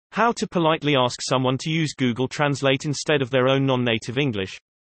How to politely ask someone to use Google Translate instead of their own non-native English.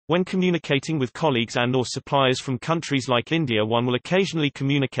 When communicating with colleagues and/or suppliers from countries like India, one will occasionally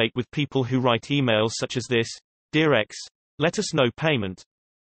communicate with people who write emails such as this: Dear X, let us know payment.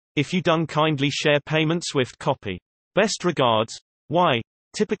 If you done kindly share payment Swift copy. Best regards. Why?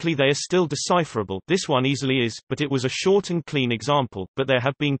 Typically they are still decipherable. This one easily is, but it was a short and clean example, but there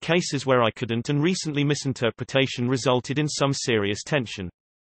have been cases where I couldn't, and recently misinterpretation resulted in some serious tension.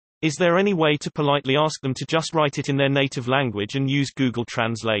 Is there any way to politely ask them to just write it in their native language and use Google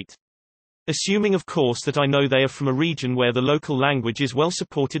Translate? Assuming of course that I know they are from a region where the local language is well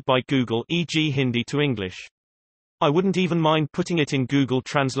supported by Google, e.g. Hindi to English. I wouldn't even mind putting it in Google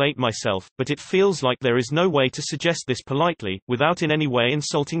Translate myself, but it feels like there is no way to suggest this politely, without in any way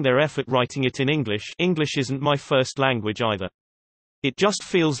insulting their effort writing it in English. English isn't my first language either. It just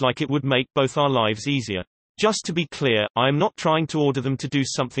feels like it would make both our lives easier. Just to be clear, I am not trying to order them to do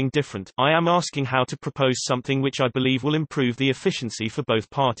something different. I am asking how to propose something which I believe will improve the efficiency for both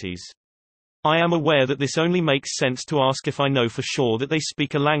parties. I am aware that this only makes sense to ask if I know for sure that they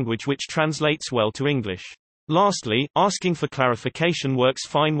speak a language which translates well to English. Lastly, asking for clarification works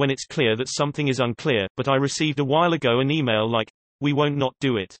fine when it's clear that something is unclear, but I received a while ago an email like, "We won't not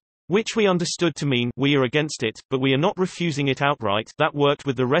do it," which we understood to mean, we are against it, but we are not refusing it outright. That worked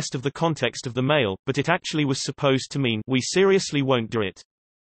with the rest of the context of the mail, but it actually was supposed to mean, we seriously won't do it.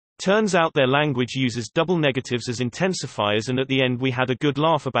 Turns out their language uses double negatives as intensifiers, and at the end we had a good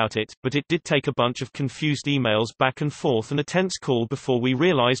laugh about it, but it did take a bunch of confused emails back and forth and a tense call before we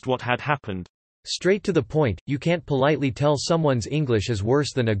realized what had happened. Straight to the point, you can't politely tell someone's English is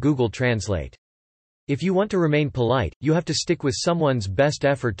worse than a Google Translate. If you want to remain polite, you have to stick with someone's best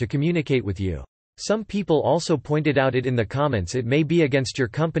effort to communicate with you. Some people also pointed out it in the comments it may be against your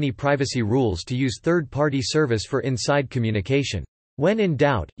company privacy rules to use third-party service for inside communication. When in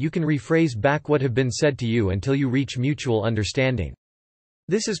doubt, you can rephrase back what have been said to you until you reach mutual understanding.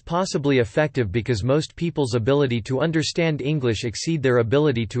 This is possibly effective because most people's ability to understand English exceed their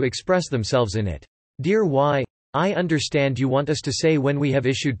ability to express themselves in it. Dear Y, I understand you want us to say when we have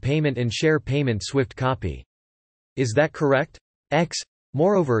issued payment and share payment Swift copy. Is that correct? X.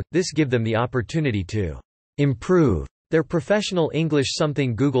 Moreover, this give them the opportunity to improve their professional English,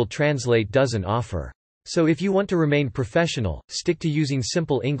 something Google Translate doesn't offer. So if you want to remain professional, stick to using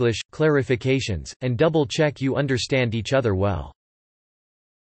simple English, clarifications, and double-check you understand each other well.